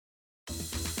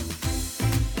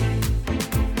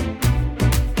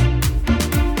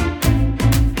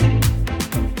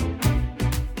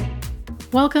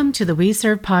Welcome to the We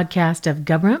Serve podcast of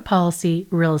Government Policy,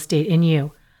 Real Estate, and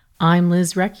You. I'm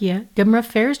Liz Recchia, Government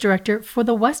Affairs Director for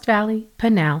the West Valley,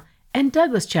 Pinal, and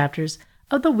Douglas chapters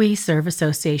of the We Serve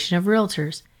Association of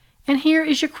Realtors. And here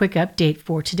is your quick update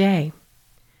for today.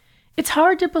 It's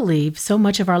hard to believe so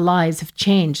much of our lives have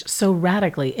changed so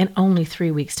radically in only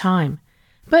 3 weeks' time.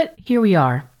 But here we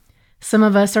are. Some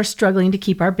of us are struggling to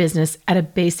keep our business at a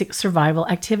basic survival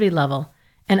activity level,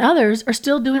 and others are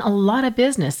still doing a lot of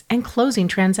business and closing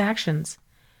transactions.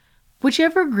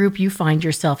 Whichever group you find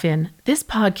yourself in, this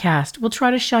podcast will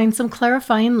try to shine some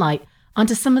clarifying light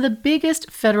onto some of the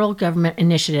biggest federal government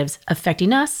initiatives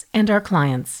affecting us and our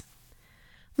clients.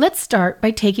 Let's start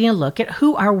by taking a look at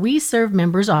who our We Serve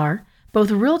members are,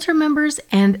 both Realtor members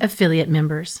and affiliate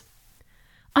members.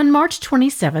 On March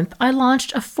 27th, I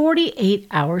launched a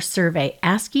 48-hour survey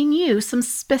asking you some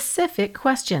specific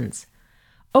questions.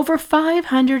 Over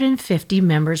 550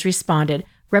 members responded,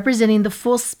 representing the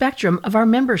full spectrum of our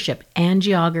membership and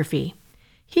geography.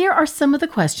 Here are some of the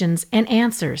questions and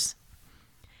answers.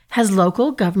 Has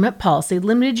local government policy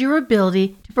limited your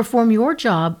ability to perform your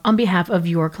job on behalf of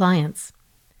your clients?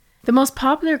 The most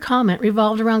popular comment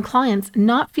revolved around clients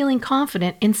not feeling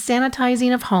confident in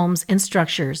sanitizing of homes and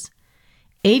structures.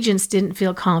 Agents didn't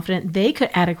feel confident they could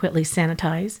adequately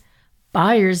sanitize.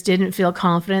 Buyers didn't feel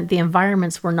confident the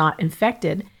environments were not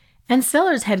infected. And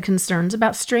sellers had concerns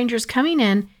about strangers coming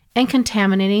in and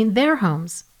contaminating their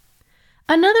homes.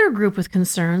 Another group with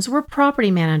concerns were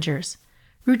property managers.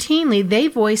 Routinely, they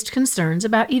voiced concerns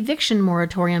about eviction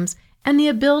moratoriums and the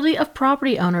ability of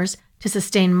property owners to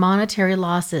sustain monetary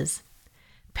losses.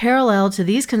 Parallel to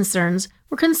these concerns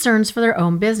were concerns for their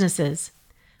own businesses.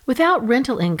 Without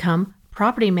rental income,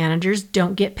 property managers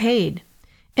don't get paid.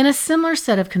 In a similar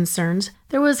set of concerns,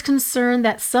 there was concern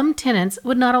that some tenants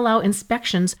would not allow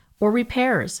inspections or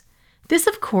repairs. This,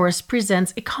 of course,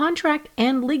 presents a contract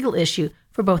and legal issue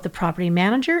for both the property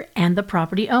manager and the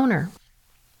property owner.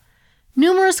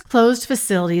 Numerous closed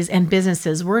facilities and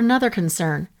businesses were another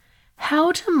concern.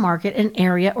 How to market an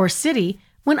area or city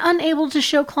when unable to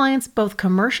show clients, both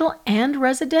commercial and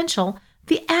residential,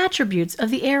 the attributes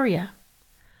of the area.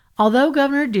 Although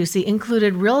Governor Ducey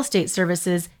included real estate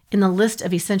services in the list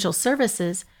of essential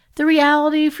services, the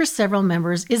reality for several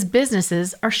members is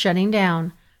businesses are shutting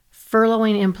down,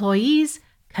 furloughing employees,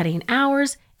 cutting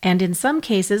hours, and in some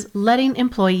cases, letting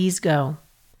employees go.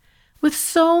 With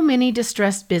so many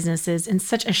distressed businesses in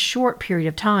such a short period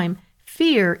of time,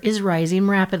 fear is rising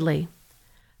rapidly.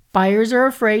 Buyers are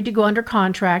afraid to go under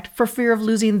contract for fear of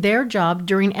losing their job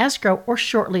during escrow or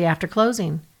shortly after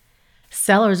closing.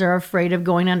 Sellers are afraid of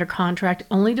going under contract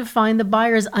only to find the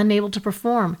buyers unable to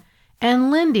perform,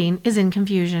 and lending is in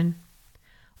confusion.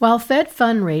 While Fed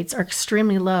fund rates are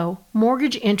extremely low,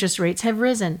 mortgage interest rates have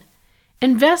risen.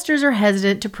 Investors are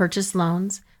hesitant to purchase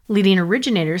loans, leading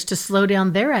originators to slow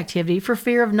down their activity for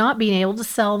fear of not being able to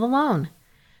sell the loan.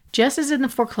 Just as in the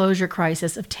foreclosure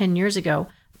crisis of 10 years ago,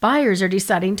 buyers are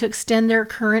deciding to extend their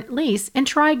current lease and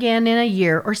try again in a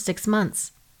year or 6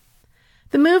 months.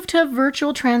 The move to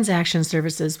virtual transaction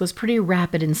services was pretty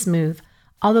rapid and smooth,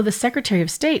 although the Secretary of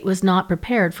State was not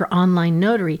prepared for online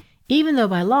notary, even though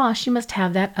by law she must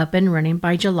have that up and running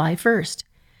by July 1st.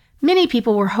 Many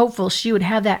people were hopeful she would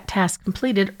have that task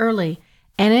completed early,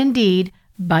 and indeed,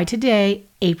 by today,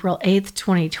 April 8th,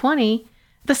 2020,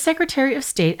 the Secretary of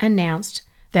State announced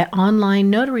that online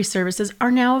notary services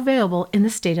are now available in the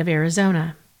state of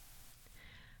Arizona.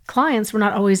 Clients were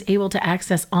not always able to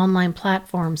access online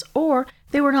platforms, or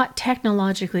they were not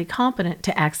technologically competent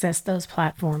to access those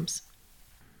platforms.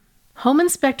 Home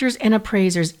inspectors and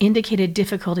appraisers indicated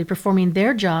difficulty performing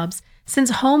their jobs since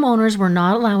homeowners were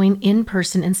not allowing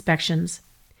in-person inspections.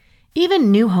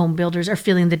 Even new home builders are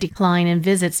feeling the decline in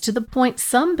visits to the point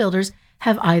some builders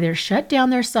have either shut down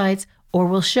their sites or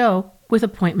will show with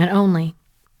appointment only.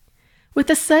 With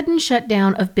the sudden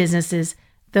shutdown of businesses,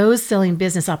 those selling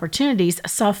business opportunities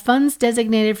saw funds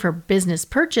designated for business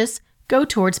purchase go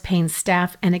towards paying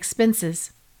staff and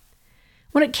expenses.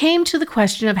 When it came to the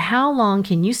question of how long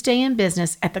can you stay in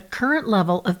business at the current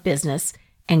level of business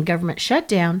and government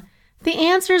shutdown, the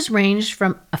answers ranged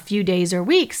from a few days or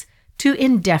weeks to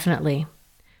indefinitely.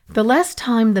 The less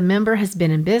time the member has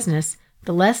been in business,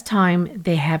 the less time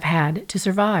they have had to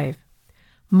survive.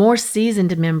 More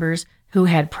seasoned members who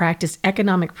had practiced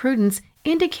economic prudence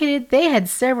indicated they had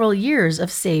several years of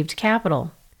saved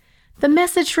capital. The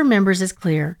message for members is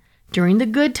clear. During the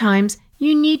good times,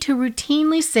 you need to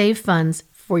routinely save funds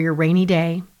for your rainy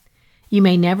day. You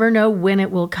may never know when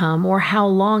it will come or how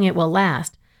long it will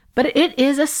last, but it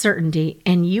is a certainty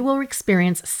and you will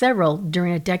experience several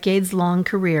during a decades-long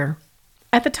career.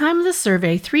 At the time of the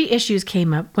survey, 3 issues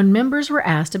came up when members were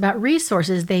asked about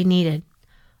resources they needed.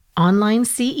 Online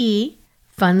CE,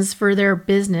 funds for their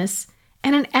business,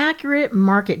 and an accurate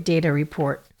market data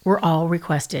report were all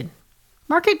requested.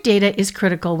 Market data is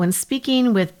critical when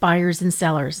speaking with buyers and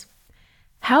sellers.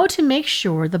 How to make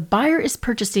sure the buyer is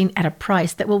purchasing at a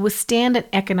price that will withstand an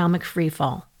economic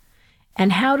freefall,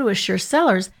 and how to assure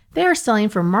sellers they are selling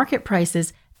for market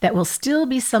prices that will still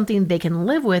be something they can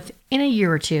live with in a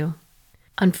year or two.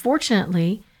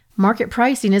 Unfortunately, market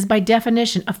pricing is by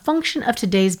definition a function of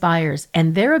today's buyers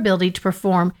and their ability to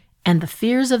perform and the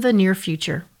fears of the near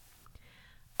future.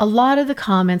 A lot of the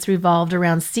comments revolved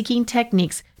around seeking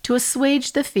techniques to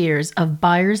assuage the fears of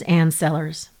buyers and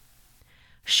sellers.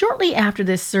 Shortly after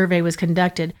this survey was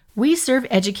conducted, We Serve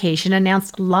Education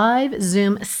announced live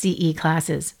Zoom CE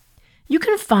classes. You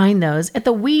can find those at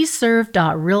the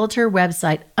weserve.realtor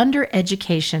website under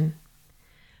Education.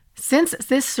 Since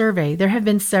this survey, there have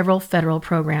been several federal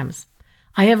programs.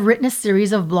 I have written a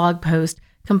series of blog posts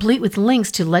complete with links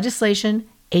to legislation,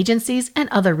 agencies, and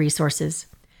other resources.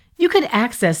 You can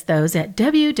access those at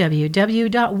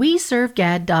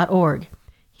www.weservegad.org.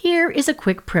 Here is a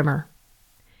quick primer.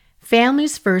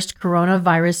 Families First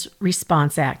Coronavirus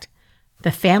Response Act.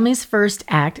 The Families First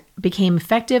Act became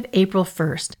effective April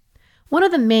 1st. One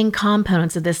of the main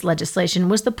components of this legislation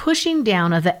was the pushing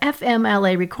down of the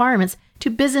FMLA requirements to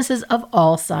businesses of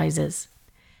all sizes.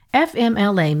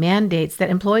 FMLA mandates that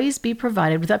employees be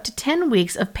provided with up to 10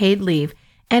 weeks of paid leave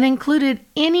and included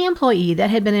any employee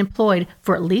that had been employed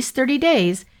for at least 30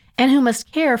 days and who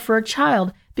must care for a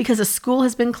child because a school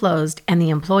has been closed and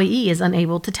the employee is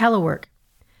unable to telework.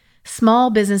 Small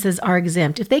businesses are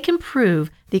exempt if they can prove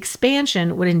the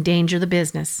expansion would endanger the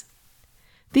business.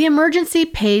 The Emergency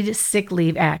Paid Sick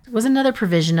Leave Act was another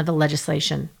provision of the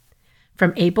legislation.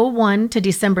 From April 1 to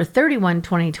December 31,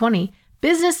 2020,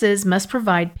 businesses must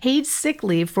provide paid sick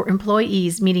leave for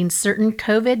employees meeting certain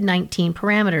COVID-19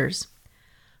 parameters.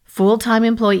 Full-time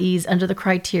employees under the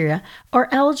criteria are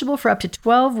eligible for up to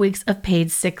 12 weeks of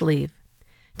paid sick leave.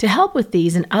 To help with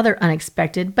these and other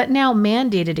unexpected but now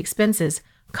mandated expenses,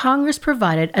 Congress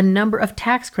provided a number of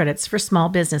tax credits for small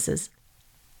businesses.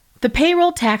 The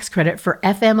payroll tax credit for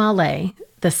FMLA,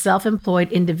 the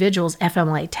self-employed individual's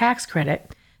FMLA tax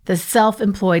credit, the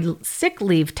self-employed sick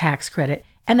leave tax credit,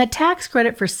 and the tax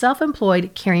credit for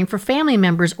self-employed caring for family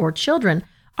members or children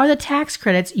are the tax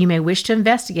credits you may wish to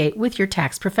investigate with your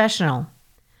tax professional.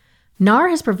 NAR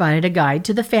has provided a guide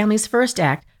to the Families First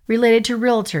Act related to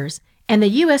realtors, and the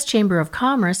U.S. Chamber of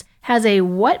Commerce has a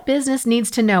What Business Needs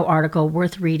to Know article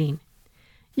worth reading.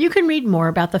 You can read more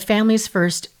about the Families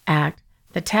First Act,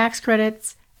 the tax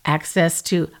credits, access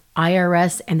to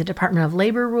IRS and the Department of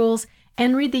Labor rules,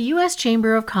 and read the U.S.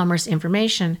 Chamber of Commerce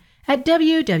information at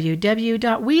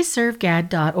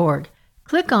www.weservegad.org.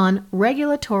 Click on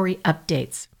Regulatory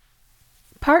Updates.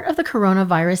 Part of the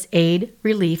Coronavirus Aid,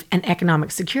 Relief, and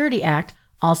Economic Security Act,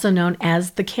 also known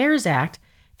as the CARES Act,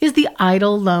 is the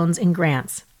EIDL loans and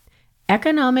grants.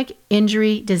 Economic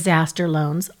Injury Disaster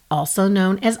Loans, also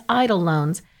known as EIDL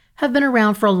loans, have been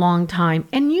around for a long time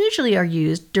and usually are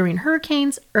used during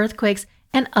hurricanes, earthquakes,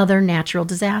 and other natural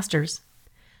disasters.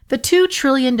 The $2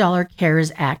 trillion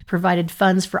CARES Act provided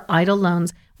funds for EIDL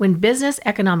loans when business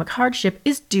economic hardship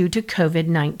is due to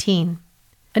COVID-19.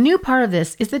 A new part of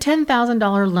this is the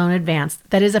 $10,000 loan advance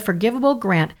that is a forgivable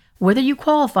grant whether you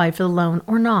qualify for the loan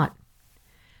or not.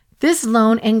 This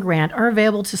loan and grant are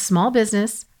available to small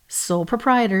business, sole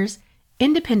proprietors,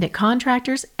 independent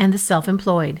contractors, and the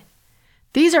self-employed.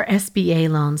 These are SBA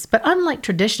loans, but unlike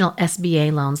traditional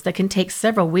SBA loans that can take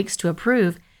several weeks to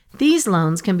approve, these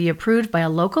loans can be approved by a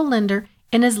local lender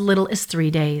in as little as 3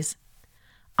 days.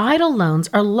 EIDL loans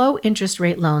are low interest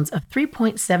rate loans of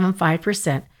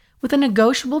 3.75% with a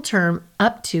negotiable term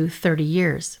up to 30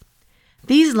 years.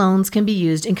 These loans can be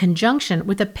used in conjunction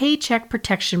with the Paycheck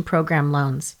Protection Program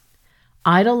loans.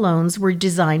 EIDL loans were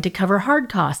designed to cover hard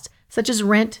costs such as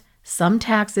rent, some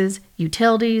taxes,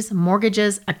 utilities,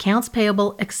 mortgages, accounts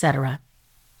payable, etc.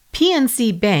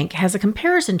 PNC Bank has a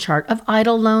comparison chart of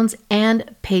EIDL loans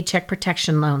and Paycheck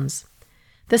Protection loans.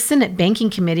 The Senate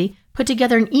Banking Committee put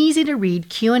together an easy-to-read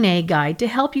Q&A guide to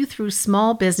help you through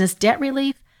small business debt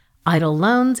relief, EIDL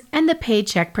loans, and the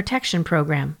Paycheck Protection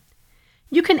Program.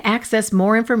 You can access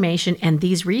more information and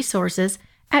these resources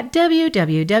at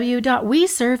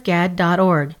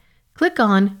www.weservegad.org. Click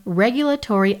on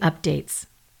Regulatory Updates.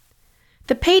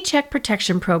 The Paycheck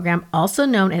Protection Program, also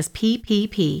known as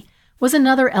PPP, was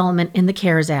another element in the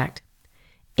CARES Act.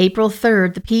 April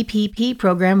 3rd, the PPP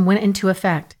program went into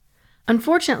effect.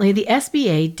 Unfortunately, the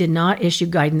SBA did not issue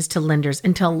guidance to lenders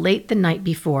until late the night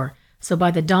before, so by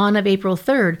the dawn of April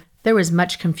 3rd, there was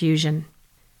much confusion.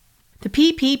 The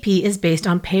PPP is based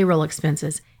on payroll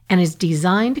expenses and is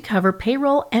designed to cover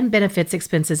payroll and benefits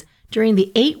expenses during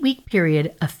the 8-week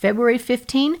period of February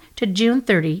 15 to June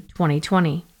 30,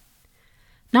 2020.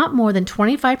 Not more than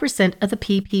 25% of the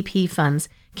PPP funds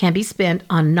can be spent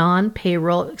on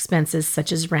non-payroll expenses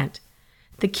such as rent.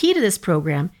 The key to this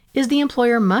program is the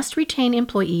employer must retain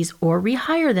employees or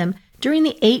rehire them during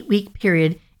the 8-week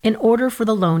period in order for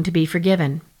the loan to be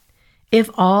forgiven. If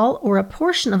all or a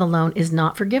portion of the loan is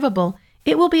not forgivable,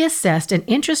 it will be assessed an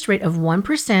interest rate of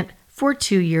 1% for a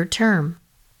 2-year term.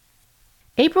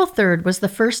 April 3rd was the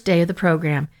first day of the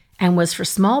program and was for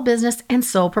small business and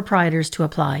sole proprietors to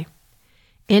apply.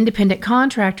 Independent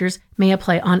contractors may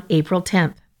apply on April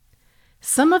 10th.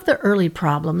 Some of the early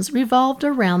problems revolved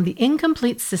around the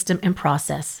incomplete system and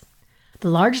process, the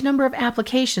large number of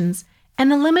applications,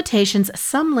 and the limitations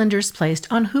some lenders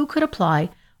placed on who could apply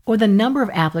or the number of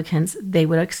applicants they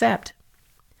would accept.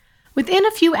 Within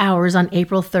a few hours on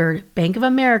April 3rd, Bank of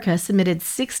America submitted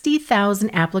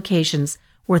 60,000 applications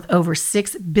worth over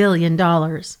 $6 billion.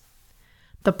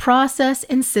 The process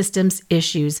and systems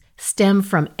issues stem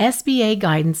from SBA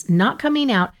guidance not coming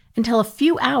out until a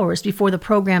few hours before the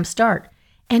program start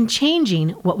and changing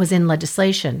what was in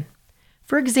legislation.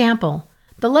 For example,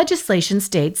 the legislation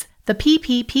states the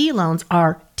PPP loans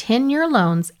are 10-year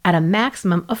loans at a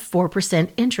maximum of 4%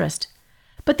 interest,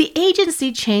 but the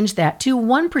agency changed that to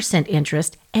 1%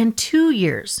 interest and 2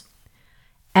 years.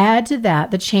 Add to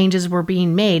that the changes were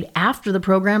being made after the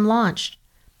program launched.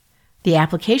 The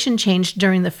application changed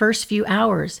during the first few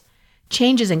hours.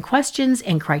 Changes in questions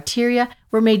and criteria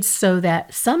were made so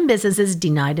that some businesses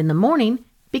denied in the morning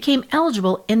became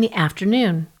eligible in the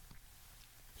afternoon.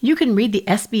 You can read the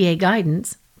SBA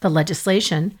guidance, the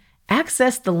legislation,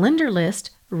 access the lender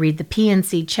list, read the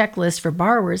PNC checklist for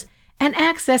borrowers, and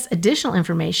access additional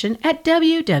information at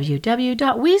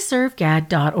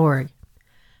www.weservegad.org.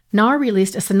 NAR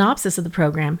released a synopsis of the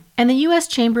program, and the U.S.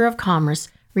 Chamber of Commerce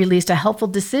released a helpful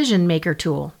decision maker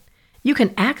tool. You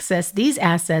can access these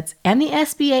assets and the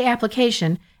SBA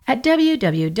application at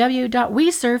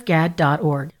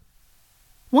www.weservegad.org.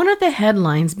 One of the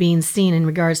headlines being seen in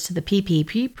regards to the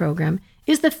PPP program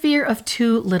is the fear of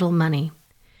too little money.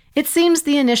 It seems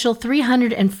the initial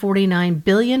 $349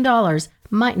 billion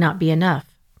might not be enough.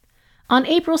 On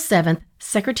April 7th,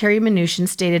 Secretary Mnuchin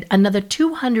stated another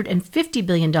 $250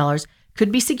 billion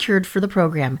could be secured for the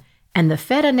program, and the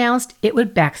Fed announced it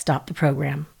would backstop the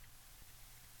program.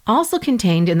 Also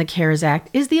contained in the CARES Act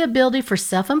is the ability for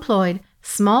self-employed,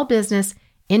 small business,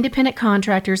 independent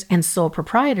contractors, and sole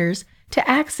proprietors to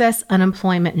access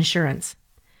unemployment insurance.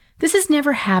 This has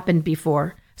never happened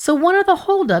before, so one of the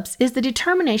holdups is the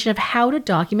determination of how to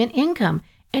document income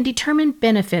and determine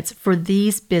benefits for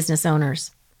these business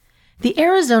owners. The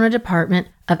Arizona Department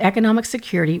of Economic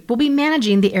Security will be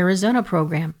managing the Arizona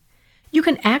program. You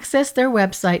can access their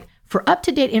website for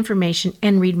up-to-date information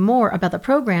and read more about the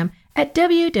program at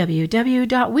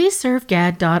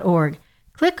www.weservegad.org.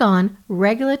 Click on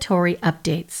Regulatory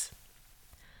Updates.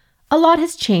 A lot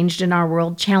has changed in our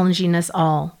world, challenging us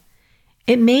all.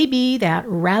 It may be that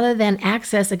rather than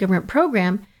access a government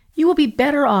program, you will be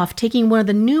better off taking one of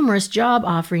the numerous job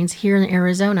offerings here in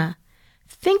Arizona.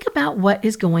 Think about what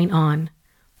is going on.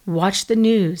 Watch the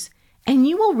news, and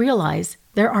you will realize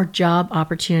there are job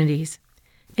opportunities.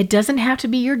 It doesn't have to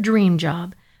be your dream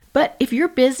job, but if your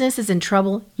business is in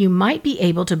trouble, you might be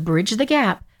able to bridge the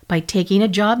gap by taking a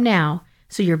job now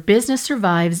so your business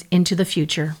survives into the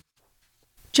future.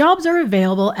 Jobs are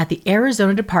available at the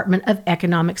Arizona Department of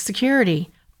Economic Security,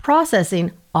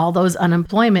 processing all those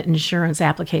unemployment insurance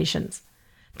applications.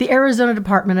 The Arizona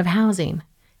Department of Housing,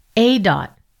 ADOT,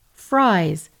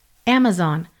 Fry's,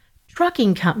 Amazon,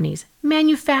 trucking companies,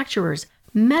 manufacturers,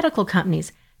 medical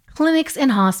companies, clinics,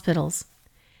 and hospitals.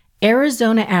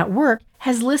 Arizona at Work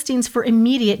has listings for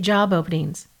immediate job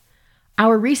openings.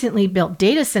 Our recently built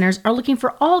data centers are looking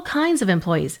for all kinds of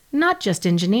employees, not just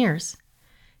engineers.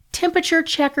 Temperature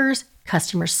checkers,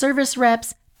 customer service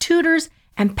reps, tutors,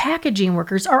 and packaging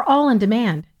workers are all in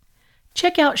demand.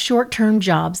 Check out short-term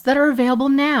jobs that are available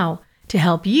now to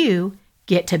help you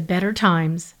get to better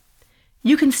times.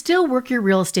 You can still work your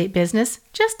real estate business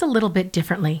just a little bit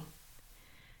differently.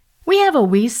 We have a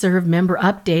We Serve member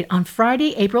update on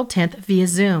Friday, April 10th via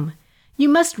Zoom. You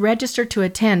must register to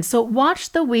attend, so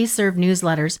watch the We Serve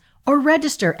newsletters or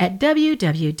register at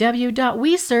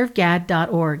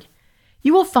www.weservegad.org.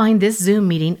 You will find this Zoom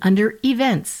meeting under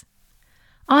Events.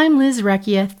 I'm Liz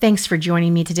Recchia. Thanks for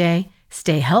joining me today.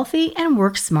 Stay healthy and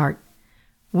work smart.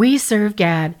 We Serve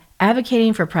GAD,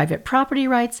 advocating for private property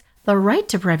rights, the right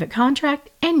to private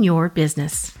contract, and your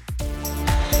business.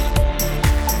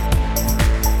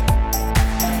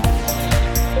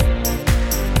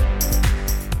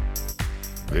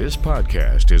 This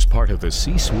podcast is part of the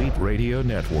C-Suite Radio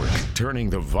Network, turning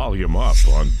the volume up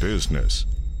on business.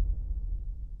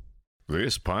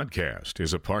 This podcast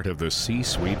is a part of the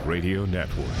C-Suite Radio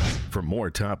Network. For more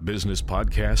top business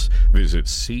podcasts, visit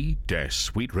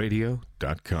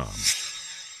c-suiteradio.com.